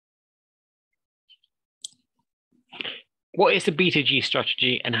What is the B2G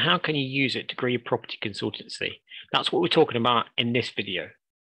strategy and how can you use it to grow your property consultancy? That's what we're talking about in this video.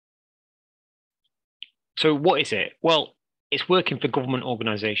 So what is it? Well, it's working for government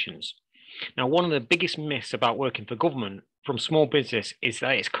organizations. Now, one of the biggest myths about working for government from small business is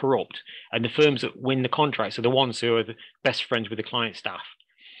that it's corrupt and the firms that win the contracts are the ones who are the best friends with the client staff.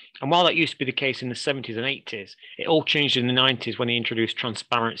 And while that used to be the case in the 70s and 80s, it all changed in the 90s when they introduced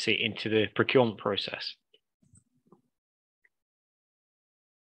transparency into the procurement process.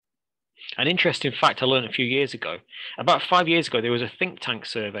 An interesting fact I learned a few years ago, about 5 years ago, there was a think tank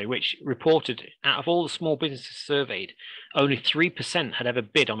survey which reported out of all the small businesses surveyed, only 3% had ever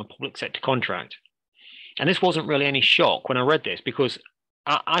bid on a public sector contract. And this wasn't really any shock when I read this because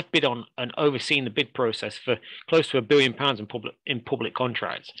I've bid on and overseen the bid process for close to £1 billion in public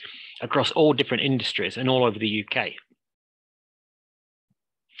contracts across all different industries and all over the UK.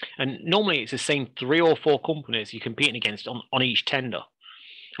 And normally it's the same 3 or 4 companies you're competing against on each tender.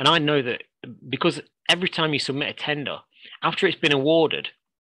 And I know that because every time you submit a tender, after it's been awarded,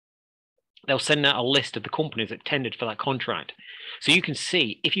 they'll send out a list of the companies that tendered for that contract. So you can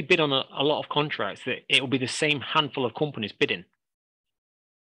see if you bid on a lot of contracts that it will be the same handful of companies bidding.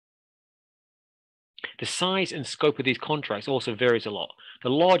 The size and scope of these contracts also varies a lot. The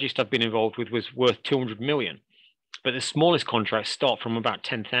largest I've been involved with was worth 200 million, but the smallest contracts start from about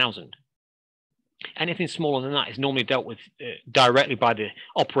 10,000. Anything smaller than that is normally dealt with directly by the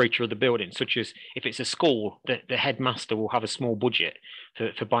operator of the building, such as if it's a school, the headmaster will have a small budget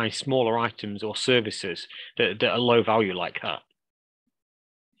for buying smaller items or services that are low value like that.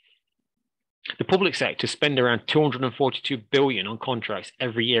 The public sector spend around 242 billion on contracts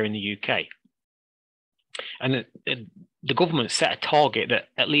every year in the UK. And the government set a target that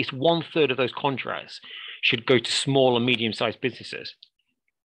at least 1/3 of those contracts should go to small and medium-sized businesses.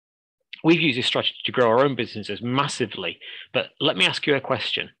 We've used this strategy to grow our own businesses massively, but let me ask you a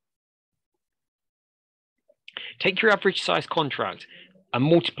question. Take your average size contract and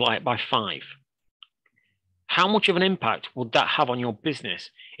multiply it by 5. How much of an impact would that have on your business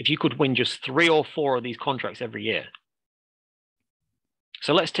if you could win just 3 or 4 of these contracts every year?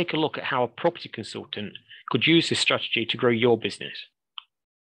 So let's take a look at how a property consultant could use this strategy to grow your business.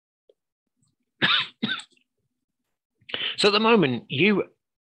 So at the moment, you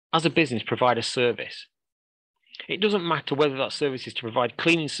as a business provide a service. It doesn't matter whether that service is to provide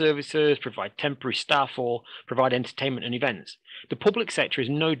cleaning services, provide temporary staff, or provide entertainment and events. The public sector is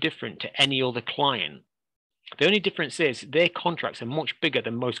no different to any other client. The only difference is their contracts are much bigger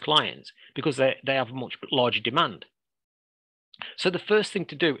than most clients because they have a much larger demand. So the first thing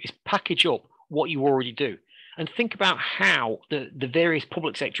to do is package up what you already do and think about how the various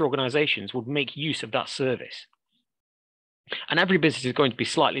public sector organizations would make use of that service. And every business is going to be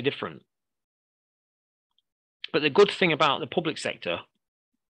slightly different. But the good thing about the public sector,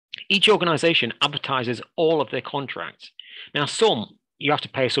 each organization advertises all of their contracts. Now, some you have to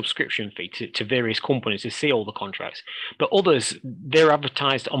pay a subscription fee to various companies to see all the contracts, but others, they're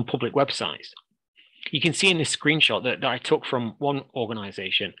advertised on public websites. You can see in this screenshot that I took from one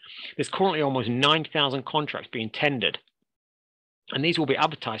organization, there's currently almost 9,000 contracts being tendered. And these will be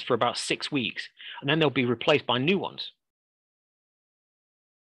advertised for about 6 weeks, and then they'll be replaced by new ones.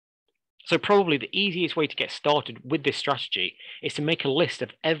 So probably the easiest way to get started with this strategy is to make a list of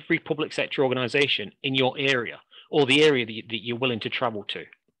every public sector organization in your area or the area that you're willing to travel to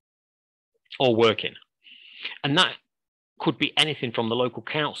or work in. And that could be anything from the local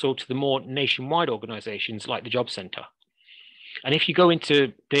council to the more nationwide organizations like the job centre. And if you go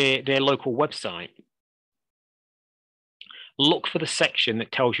into their local website, look for the section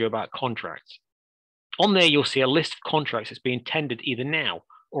that tells you about contracts. On there, you'll see a list of contracts that's being tendered either now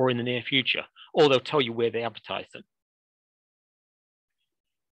or in the near future, or they'll tell you where they advertise them.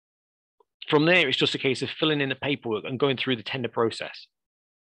 From there, it's just a case of filling in the paperwork and going through the tender process.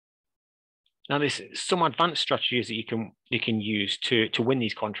 Now, there's some advanced strategies that you can use to win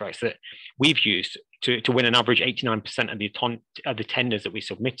these contracts that we've used to win an average 89% of the tenders that we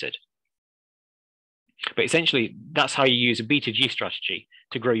submitted. But essentially, that's how you use a B2G strategy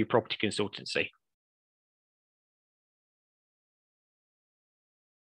to grow your property consultancy.